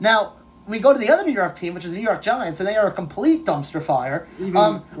 Now, we go to the other New York team, which is the New York Giants, and they are a complete dumpster fire.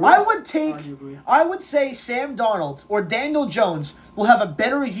 I would say Sam Darnold or Daniel Jones will have a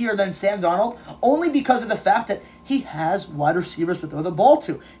better year than Sam Darnold, only because of the fact that he has wide receivers to throw the ball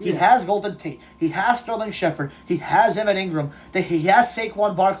to. He has Golden Tate. He has Sterling Shepard. He has Evan Ingram. He has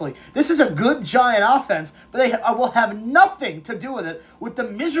Saquon Barkley. This is a good Giant offense, but they will have nothing to do with it with the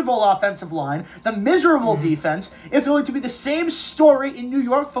miserable offensive line, the miserable defense. It's going to be the same story in New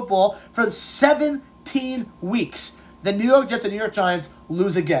York football for 17 weeks. The New York Jets and New York Giants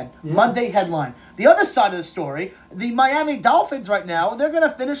lose again. Yeah. Monday headline. The other side of the story, the Miami Dolphins right now, they're going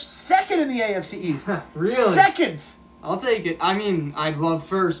to finish second in the AFC East. Really? Second. I'll take it. I'd love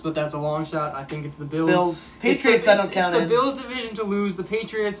first, but that's a long shot. I think it's the Bills. Patriots, I don't count It's the Bills division to lose. The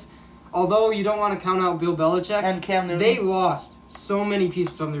Patriots, although you don't want to count out Bill Belichick, and Cam Newton, they lost so many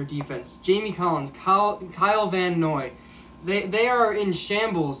pieces on their defense. Jamie Collins, Kyle Van Noy. They are in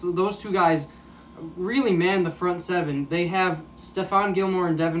shambles. Those two guys really man the front seven. They have Stephon Gilmore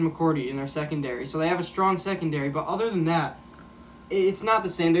and Devin McCourty in their secondary, so they have a strong secondary. But other than that, it's not the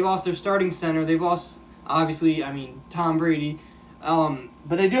same. They lost their starting center. They've lost, obviously, Tom Brady. But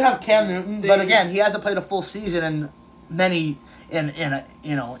they do have Cam Newton. But again, he hasn't played a full season in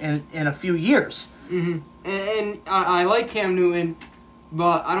a few years. Mm-hmm. And I like Cam Newton,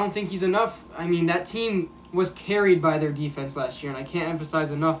 but I don't think he's enough. That team was carried by their defense last year, and I can't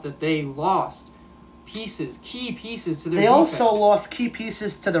emphasize enough that they lost key pieces to their defense. They also lost key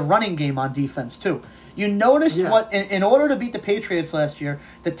pieces to the running game on defense, too. You noticed in order to beat the Patriots last year,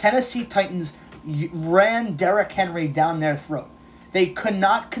 the Tennessee Titans ran Derrick Henry down their throat. They could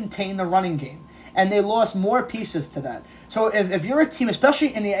not contain the running game, and they lost more pieces to that. So if you're a team,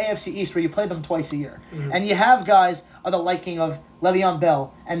 especially in the AFC East where you play them twice a year, and you have guys of the liking of Le'Veon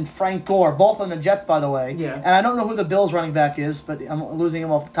Bell and Frank Gore, both on the Jets, by the way. Yeah. And I don't know who the Bills running back is, but I'm losing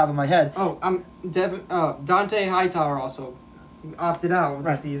him off the top of my head. Dante Hightower also opted out of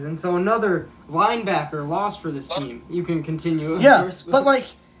the season. So another linebacker lost for this team. You can continue. Yeah, but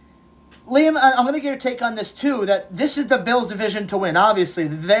Liam, I'm going to get your take on this, too, that this is the Bills' division to win. Obviously,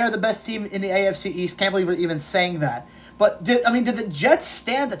 they're the best team in the AFC East. Can't believe we're even saying that. But, did the Jets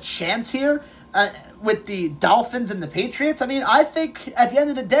stand a chance here with the Dolphins and the Patriots? I think, at the end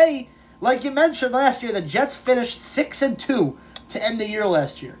of the day, like you mentioned last year, the Jets finished 6-2 to end the year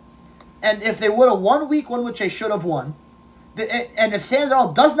last year. And if they would have won week one, which they should have won, and if Sam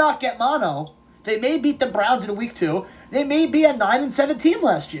Darnold does not get mono, they may beat the Browns in week 2. They may be a 9-17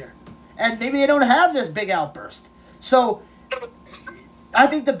 last year. And maybe they don't have this big outburst. So I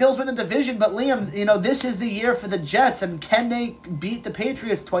think the Bills win the division, but Liam, this is the year for the Jets. And can they beat the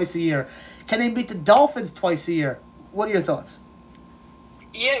Patriots twice a year? Can they beat the Dolphins twice a year? What are your thoughts?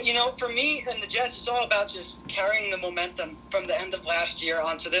 Yeah, for me and the Jets, it's all about just carrying the momentum from the end of last year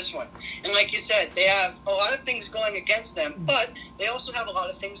onto this one. And like you said, they have a lot of things going against them, but they also have a lot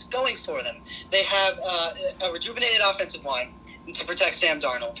of things going for them. They have a rejuvenated offensive line to protect Sam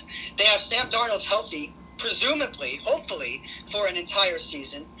Darnold. They have Sam Darnold healthy, presumably, hopefully, for an entire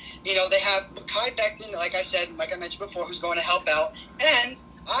season. They have Mekhi Becton, like I mentioned before, who's going to help out. And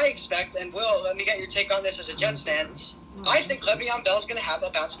I expect, and Will, let me get your take on this as a Jets fan, I think Le'Veon Bell's going to have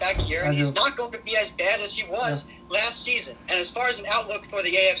a bounce-back year, and he's not going to be as bad as he was last season. And as far as an outlook for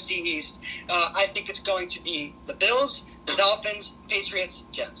the AFC East, I think it's going to be the Bills, the Dolphins, Patriots,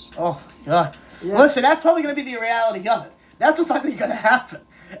 Jets. Oh, my God. Yeah. Listen, that's probably going to be the reality of it. That's what's likely going to happen.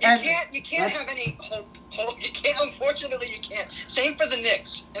 You can't have any hope. You can't. Unfortunately, you can't. Same for the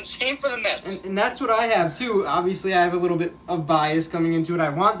Knicks, and same for the Mets. And that's what I have, too. Obviously, I have a little bit of bias coming into it. I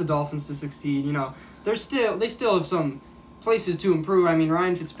want the Dolphins to succeed, They still have some places to improve. I mean,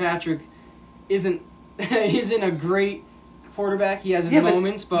 Ryan Fitzpatrick isn't a great quarterback. He has his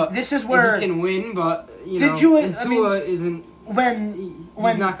moments, but this is where he can win. But Tua isn't.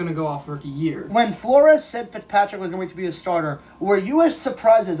 He's not going to go off rookie year. When Flores said Fitzpatrick was going to be the starter, were you as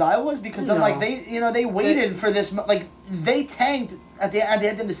surprised as I was? Because I'm like they waited for this. Like they tanked at the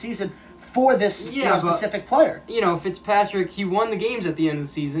end of the season for this specific player. Fitzpatrick, he won the games at the end of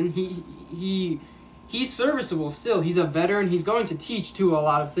the season. He's serviceable still. He's a veteran. He's going to teach Tua a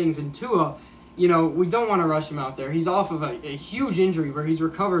lot of things. And Tua, we don't want to rush him out there. He's off of a huge injury where he's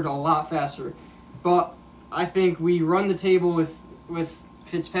recovered a lot faster. But I think we run the table with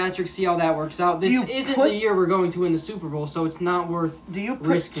Fitzpatrick, see how that works out. This isn't the year we're going to win the Super Bowl, so it's not worth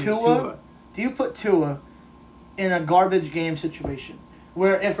risking Tua. Do you put Tua in a garbage game situation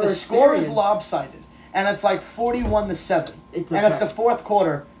where if the score is lopsided and it's like 41-7 and it's the fourth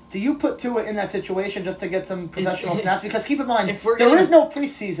quarter, do you put Tua in that situation just to get some professional snaps? Because keep in mind, there is no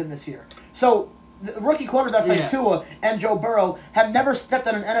preseason this year. So the rookie quarterbacks like Tua and Joe Burrow have never stepped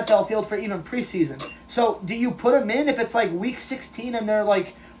on an NFL field for even preseason. So do you put them in if it's like week 16 and they're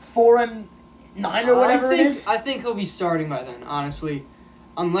like 4-9 or whatever it is? I think he'll be starting by then, honestly.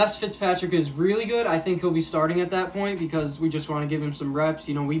 Unless Fitzpatrick is really good, I think he'll be starting at that point because we just want to give him some reps.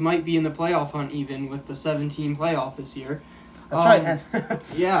 We might be in the playoff hunt even with the 17 playoff this year. That's right.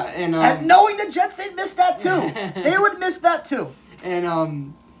 Yeah, and knowing the Jets, they'd miss that too. They would miss that too.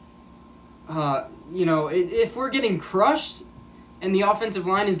 And if we're getting crushed and the offensive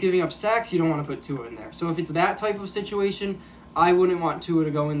line is giving up sacks, you don't want to put Tua in there. So if it's that type of situation, I wouldn't want Tua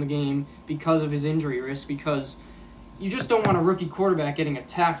to go in the game because of his injury risk, because you just don't want a rookie quarterback getting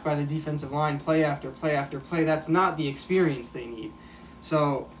attacked by the defensive line play after play after play. That's not the experience they need.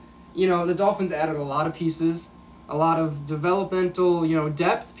 So, the Dolphins added a lot of pieces, a lot of developmental,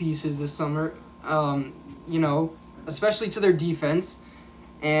 depth pieces this summer, especially to their defense.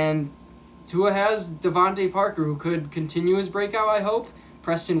 And Tua has Devontae Parker, who could continue his breakout, I hope.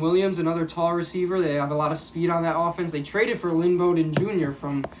 Preston Williams, another tall receiver. They have a lot of speed on that offense. They traded for Lynn Bowden Jr.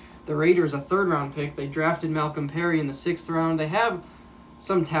 from the Raiders, a third-round pick. They drafted Malcolm Perry in the 6th round. They have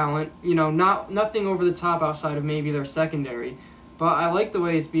some talent, nothing over the top outside of maybe their secondary. But I like the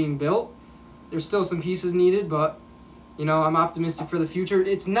way it's being built. There's still some pieces needed, but, I'm optimistic for the future.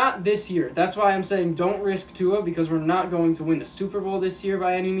 It's not this year. That's why I'm saying don't risk Tua, because we're not going to win the Super Bowl this year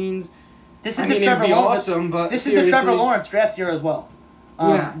by any means. This is the Trevor Lawrence draft year as well.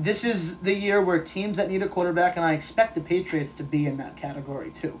 This is the year where teams that need a quarterback, and I expect the Patriots to be in that category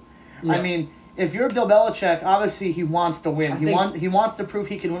too. Yeah. I mean, if you're Bill Belichick, obviously he wants to win. He wants to prove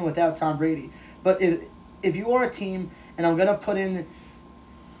he can win without Tom Brady. But if you are a team, and I'm going to put in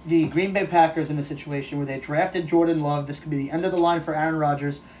the Green Bay Packers in a situation where they drafted Jordan Love, this could be the end of the line for Aaron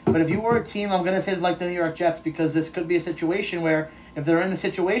Rodgers. But if you were a team, I'm going to say like the New York Jets, because this could be a situation where if they're in the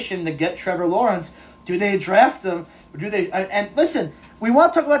situation to get Trevor Lawrence, do they draft him? Or do they? And listen, we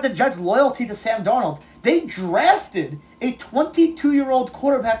want to talk about the Jets' loyalty to Sam Darnold. They drafted a 22-year-old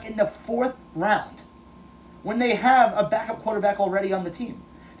quarterback in the 4th round when they have a backup quarterback already on the team.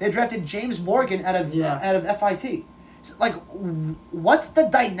 They drafted James Morgan out of FIT. So, what's the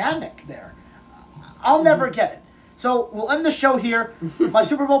dynamic there? I'll never get it. So we'll end the show here. My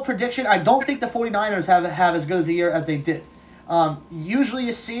Super Bowl prediction, I don't think the 49ers have as good as a year as they did. Usually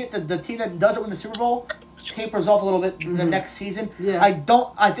you see it, the team that doesn't win the Super Bowl tapers off a little bit in the next season. Yeah.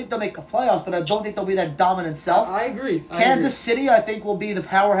 I think they'll make the playoffs, but I don't think they'll be that dominant self. I agree. Kansas City, I think, will be the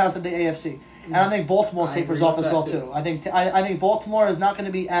powerhouse of the AFC. And I think Baltimore tapers agree off with as well that, too. I think Baltimore is not going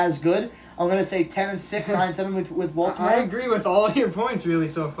to be as good. I'm going to say 10-6, 9-7 with Baltimore. I agree with all of your points really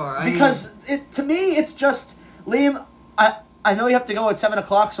so far. To me, it's just Liam. I know you have to go at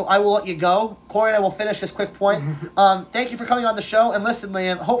 7:00, so I will let you go. Corey and I will finish this quick point. Thank you for coming on the show. And listen,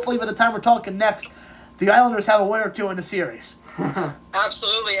 Liam, hopefully by the time we're talking next, the Islanders have a win or two in the series.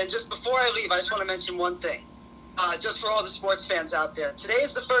 Absolutely. And just before I leave, I just want to mention one thing. Just for all the sports fans out there. Today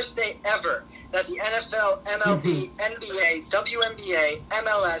is the first day ever that the NFL, MLB, NBA, WNBA,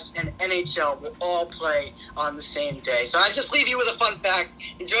 MLS, and NHL will all play on the same day. So I just leave you with a fun fact.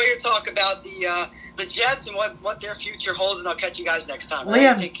 Enjoy your talk about the Jets and what their future holds, and I'll catch you guys next time.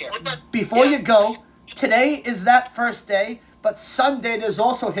 Liam, Take care. before you go, today is that first day, but Sunday there's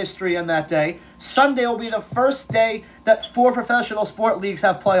also history on that day. Sunday will be the first day that 4 professional sport leagues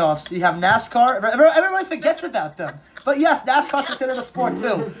have playoffs. You have NASCAR. Everybody forgets about them. But yes, NASCAR's considered a sport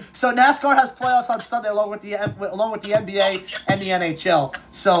too. So NASCAR has playoffs on Sunday along with the NBA and the NHL.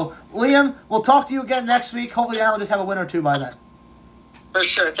 So, Liam, we'll talk to you again next week. Hopefully the Islanders have a win or two by then. For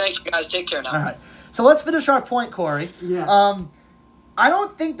sure. Thank you, guys. Take care now. All right. So let's finish our point, Corey. Yeah. I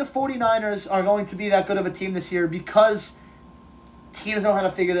don't think the 49ers are going to be that good of a team this year because teams know how to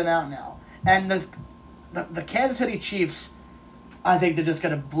figure them out now. And the Kansas City Chiefs, I think they're just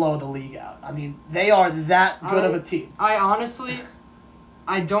going to blow the league out. I mean, they are that good of a team. I honestly,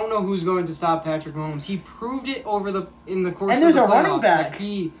 I don't know who's going to stop Patrick Mahomes. He proved it in the course And of there's the a running playoffs back. that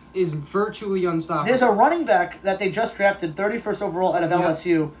he is virtually unstoppable. There's a running back that they just drafted 31st overall out of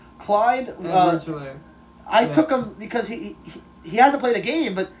LSU, Clyde. Edwards-Helaire. I took him because he hasn't played a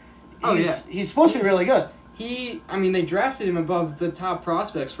game, but he's supposed to be really good. They drafted him above the top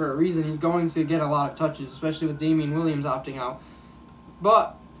prospects for a reason. He's going to get a lot of touches, especially with Damian Williams opting out.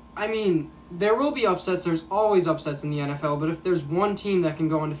 But, there will be upsets. There's always upsets in the NFL. But if there's one team that can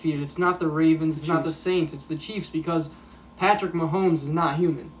go undefeated, it's not the Ravens, it's not the Saints, it's the Chiefs because Patrick Mahomes is not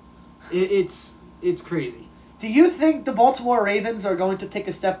human. It's crazy. Do you think the Baltimore Ravens are going to take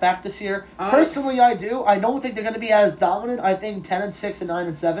a step back this year? Personally, I do. I don't think they're going to be as dominant. I think 10-6 and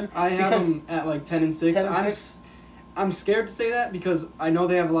 9-7. I have them at 10-6. 10-6. I'm scared to say that because I know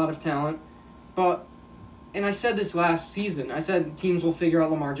they have a lot of talent, and I said this last season. I said teams will figure out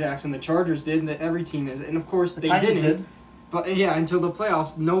Lamar Jackson. The Chargers did, and that every team is, and of course they Titans didn't. did. But yeah, until the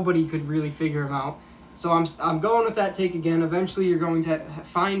playoffs, nobody could really figure him out. So I'm going with that take again. Eventually, you're going to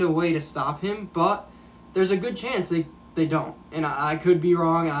find a way to stop him, but there's a good chance they don't. And I could be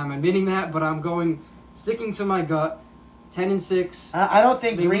wrong, and I'm admitting that, but I'm sticking to my gut. 10-6. I don't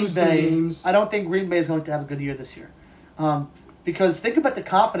think Green Bay. Games. I don't think Green Bay is going to have a good year this year, because think about the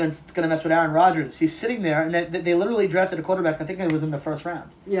confidence that's going to mess with Aaron Rodgers. He's sitting there, and they literally drafted a quarterback. I think it was in the first round.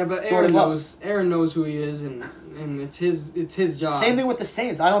 Yeah, but Aaron knows who he is, and it's his job. Same thing with the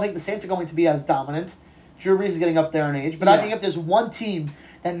Saints. I don't think the Saints are going to be as dominant. Drew Brees is getting up there in age, but I think if there's one team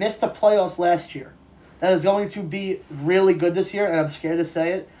that missed the playoffs last year that is going to be really good this year, and I'm scared to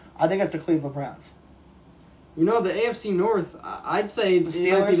say it, I think it's the Cleveland Browns. The AFC North, I'd say it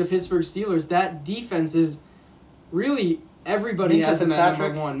might be the Pittsburgh Steelers. That defense is really everybody has them at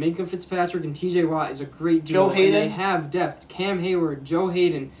number one. Minka Fitzpatrick and T.J. Watt is a great duo. Joe Hayden. And they have depth. Cam Hayward, Joe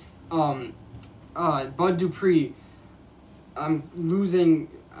Hayden, Bud Dupree. I'm losing,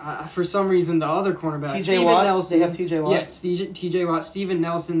 for some reason, the other cornerback. T.J. Steven Watt. Nelson. They have T.J. Watt. Yes, T.J. Watt, Steven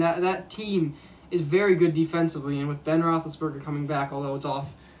Nelson. That team is very good defensively. And with Ben Roethlisberger coming back, although it's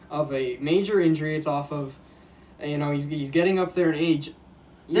off of a major injury, it's off of, he's getting up there in age.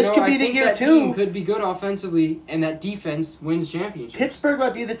 This could be the year, that too. Team could be good offensively, and that defense wins championships. Pittsburgh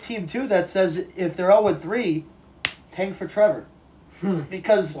might be the team, too, that says if they're 0-3, tank for Trevor.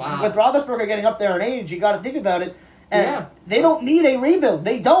 Because with Roethlisberger getting up there in age, you got to think about it. And they don't need a rebuild.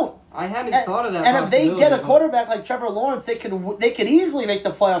 They don't. I hadn't thought of that. And if they get a quarterback like Trevor Lawrence, they could easily make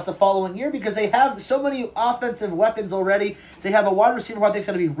the playoffs the following year because they have so many offensive weapons already. They have a wide receiver who I think is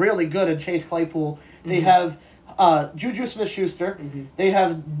going to be really good in Chase Claypool. They have Juju Smith-Schuster. They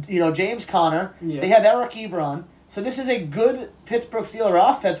have James Conner. Yeah. They have Eric Ebron. So this is a good Pittsburgh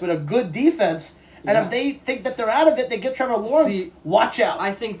Steelers offense with a good defense. And if they think that they're out of it, they get Trevor Lawrence. Watch out.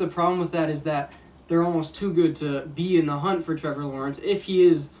 I think the problem with that is that they're almost too good to be in the hunt for Trevor Lawrence if he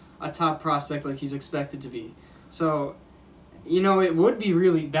is a top prospect like he's expected to be. So, it would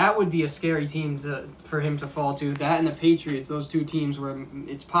be that would be a scary team for him to fall to. That and the Patriots, those two teams where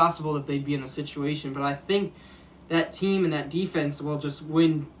it's possible that they'd be in a situation. But I think that team and that defense will just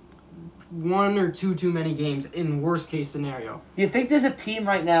win one or two too many games in worst case scenario. You think there's a team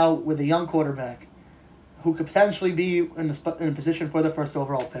right now with a young quarterback who could potentially be in a position for the first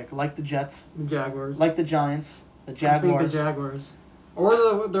overall pick, like the Jets, The Jaguars. like the Giants, the I Jaguars. think the Jaguars. Or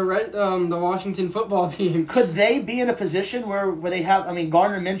the Washington football team. Could they be in a position where they have? I mean,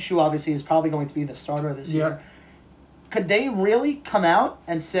 Gardner Minshew obviously is probably going to be the starter this year. Could they really come out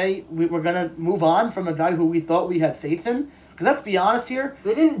and say we're going to move on from a guy who we thought we had faith in? Because let's be honest here.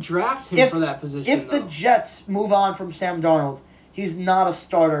 They didn't draft him for that position. If the Jets move on from Sam Darnold, he's not a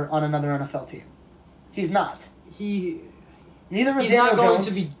starter on another NFL team. He's not. He's Neither is Daniel not going Jones.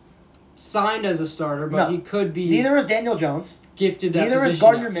 to be signed as a starter, but he could be. Neither is Daniel Jones. Gifted that Neither is position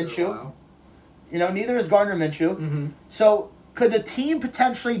Gardner after a Minshew. while. Neither is Gardner Minshew. Mm-hmm. So could the team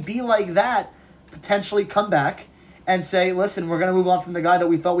potentially be like that? Potentially come back and say, "Listen, we're going to move on from the guy that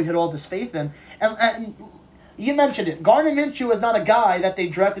we thought we had all this faith in." And you mentioned it. Gardner Minshew is not a guy that they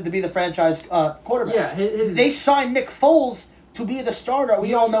drafted to be the franchise quarterback. Yeah, they signed Nick Foles to be the starter.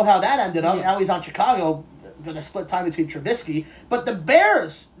 We all know how that ended up. Yeah. Now he's on Chicago, going to split time between Trubisky. But the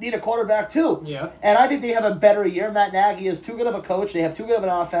Bears need a quarterback too. Yeah. And I think they have a better year. Matt Nagy is too good of a coach. They have too good of an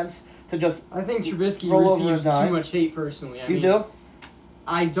offense to just. I think Trubisky roll over receives and die. too much hate personally. You do?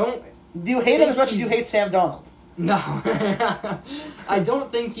 I don't. Do you hate him as much as you hate Sam Darnold? No. I don't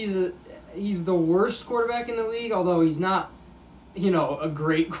think he's the worst quarterback in the league, although he's not, a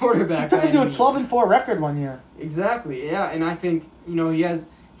great quarterback. He took him to a by any 12-4 record one year. means. Exactly, yeah, and I think,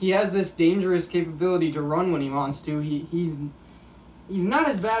 he has this dangerous capability to run when he wants to. He's not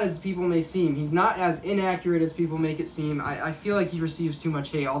as bad as people may seem. He's not as inaccurate as people make it seem. I feel like he receives too much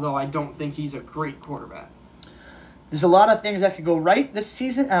hate, although I don't think he's a great quarterback. There's a lot of things that could go right this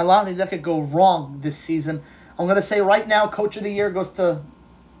season and a lot of things that could go wrong this season. I'm going to say right now, Coach of the Year goes to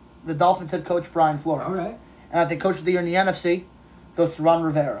the Dolphins head coach, Brian Flores. All right. And I think Coach of the Year in the NFC goes to Ron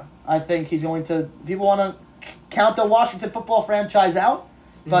Rivera. I think he's going to... People want to count the Washington football franchise out,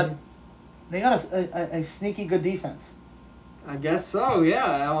 but they got a sneaky good defense. I guess so,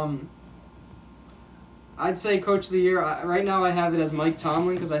 yeah. I'd say Coach of the Year. Right now I have it as Mike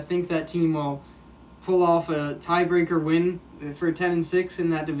Tomlin because I think that team will pull off a tiebreaker win for 10-6 in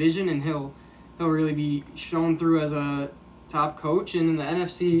that division, and he'll really be shown through as a top coach. And in the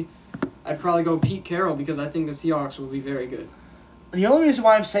NFC, I'd probably go Pete Carroll because I think the Seahawks will be very good. The only reason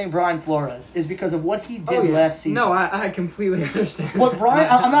why I'm saying Brian Flores is because of what he did last season. No, I completely understand. What Brian?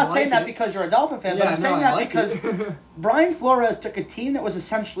 I'm not I saying like that because you're a Dolphin fan, Yeah, but I'm saying no, I that like because it. Brian Flores took a team that was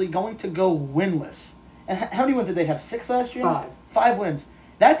essentially going to go winless. And how many wins did they have? 6 last year? 5. 5 wins.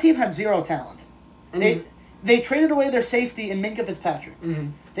 That team had 0 talent. And They traded away their safety in Minka Fitzpatrick.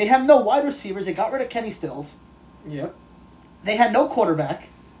 Mm-hmm. They have no wide receivers. They got rid of Kenny Stills. Yep. They had no quarterback.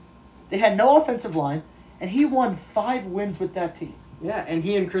 They had no offensive line. And he won 5 wins with that team. Yeah, and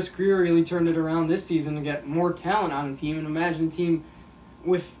he and Chris Greer really turned it around this season to get more talent on the team. And imagine a team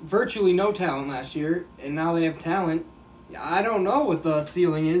with virtually no talent last year, and now they have talent. I don't know what the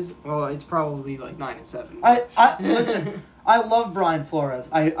ceiling is. Well, it's probably like 9-7. I listen. I love Brian Flores.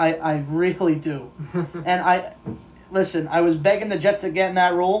 I really do. And I was begging the Jets to get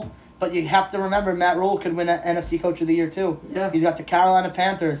Matt Rule, but you have to remember Matt Rule could win an NFC Coach of the Year too. Yeah. He's got the Carolina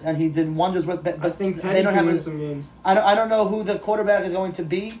Panthers, and he did wonders with. But I think they Teddy don't can have win some games. I don't know who the quarterback is going to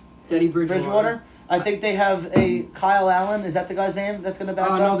be. Teddy Bridgewater. I think they have a Kyle Allen. Is that the guy's name that's going to back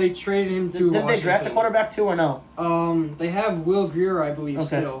up? No, they traded him to Did Washington. they draft a quarterback too or no? They have Will Grier, I believe, Okay.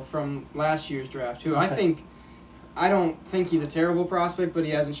 still from last year's draft too. Okay. I don't think he's a terrible prospect, but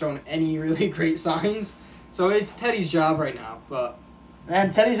he hasn't shown any really great signs. So it's Teddy's job right now. But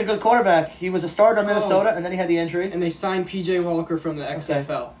And Teddy's a good quarterback. He was a starter in Minnesota, and then he had the injury. and they signed P.J. Walker from the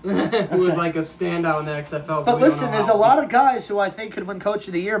XFL, who was Okay. like a standout in the XFL. But we don't listen, know there's how. a lot of guys who I think could win Coach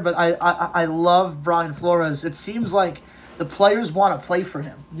of the Year, but I love Brian Flores. It seems like the players want to play for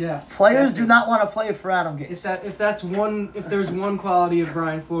him. Yes. Players do not want to play for Adam Gase. If there's one quality of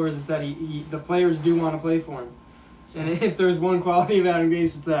Brian Flores, it's that the players do want to play for him. And if there's one quality of Adam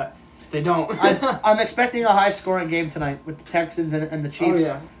Gase, it's that they don't. I'm expecting a high-scoring game tonight with the Texans and the Chiefs. Oh,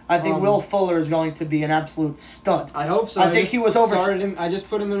 yeah. I think Will Fuller is going to be an absolute stud. I hope so. I think he was over. Started him. I just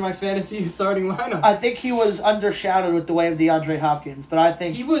put him in my fantasy starting lineup. I think he was undershadowed with the way of DeAndre Hopkins, but I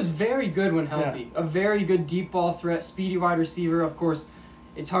think He was very good when healthy. A very good deep ball threat, speedy wide receiver. Of course,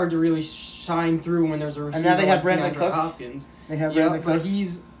 it's hard to really shine through when there's a receiver now they have like Brandon DeAndre Cooks. Hopkins. they have Yeah, Brandon but Cooks. he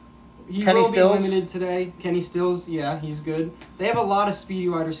Kenny will Stills. be limited today. Kenny Stills, yeah, he's good. They have a lot of speedy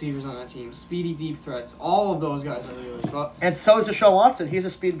wide receivers on that team. Speedy deep threats. All of those guys are really good. And so is Deshaun Watson. He's a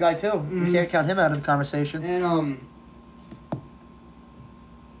speed guy too. Mhm. You can't count him out of the conversation. And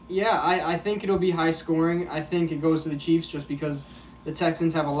yeah, I think it'll be high scoring. I think it goes to the Chiefs just because the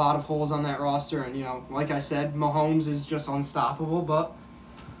Texans have a lot of holes on that roster, and like I said, Mahomes is just unstoppable. But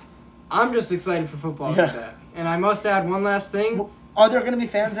I'm just excited for football to Yeah. be back. And I must add one last thing. Are there going to be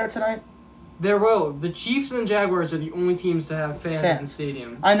fans there tonight? There will. The Chiefs and Jaguars are the only teams to have fans in the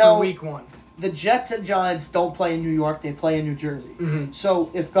stadium I know. for week 1. The Jets and Giants don't play in New York. They play in New Jersey. Mhm. So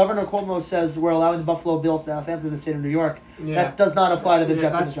if Governor Cuomo says we're allowing the Buffalo Bills to have fans in the state of New York, Yeah. that does not apply to the Jets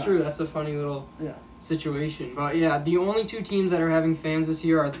and the That's Giants. true. That's a funny little Yeah. situation. But yeah, the only 2 teams that are having fans this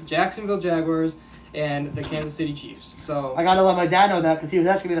year are the Jacksonville Jaguars and the Kansas City Chiefs. So I got to let my dad know that because he was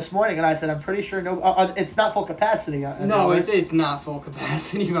asking me this morning, and I said, I'm pretty sure it's not full capacity. no, it's not full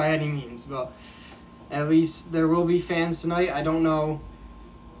capacity by any means, but at least there will be fans tonight. I don't know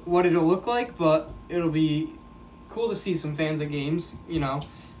what it'll look like, but it'll be cool to see some fans at games,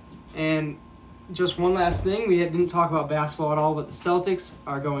 And just one last thing, we didn't talk about basketball at all, but the Celtics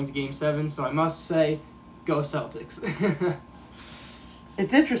are going to Game 7, so I must say, go Celtics.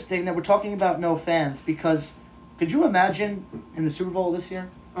 It's interesting that we're talking about no fans because could you imagine in the Super Bowl this year?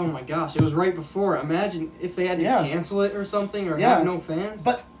 Oh my gosh, it was right before. Imagine if they had to Yeah. cancel it or something or Yeah. have no fans.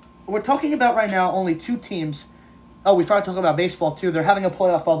 But we're talking about right now only 2 teams. Oh, we started talking about baseball too. They're having a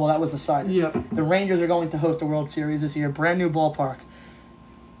playoff bubble. That was decided. Yeah. The Rangers are going to host the World Series this year. Brand new ballpark.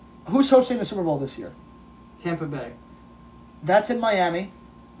 Who's hosting the Super Bowl this year? Tampa Bay. That's in Miami.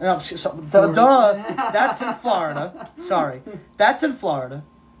 No, duh. Florida. That's in Florida. Sorry. That's in Florida.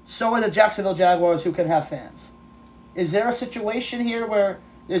 So are the Jacksonville Jaguars who can have fans. Is there a situation here where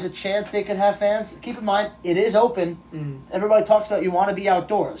there's a chance they could have fans? Keep in mind, it is open. Everybody talks about you want to be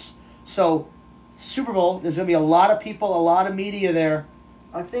outdoors. So, Super Bowl, there's going to be a lot of people, a lot of media there.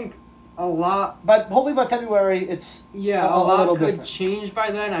 I think a lot. But hopefully by February, it's Yeah, a a lot little could different. change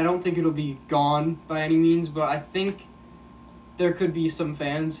by then. I don't think it'll be gone by any means, but I think there could be some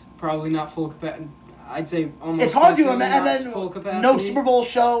fans. Probably not full capacity. I'd say almost. It's hard to definitely imagine. not full And capacity. then no Super Bowl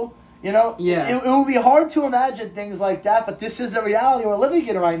show. Yeah. It would be hard to imagine things like that, but this is the reality we're living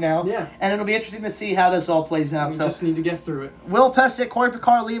in right now. Yeah. And it'll be interesting to see how this all plays out. We So, just need to get through it. Will Pesic, Corey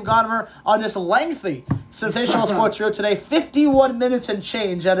Picard, Liam Godimer on this lengthy Sensational Sports Show today. 51 minutes and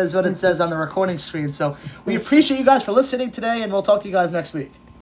change. That is what it says on the recording screen. So we appreciate you guys for listening today, and we'll talk to you guys next week.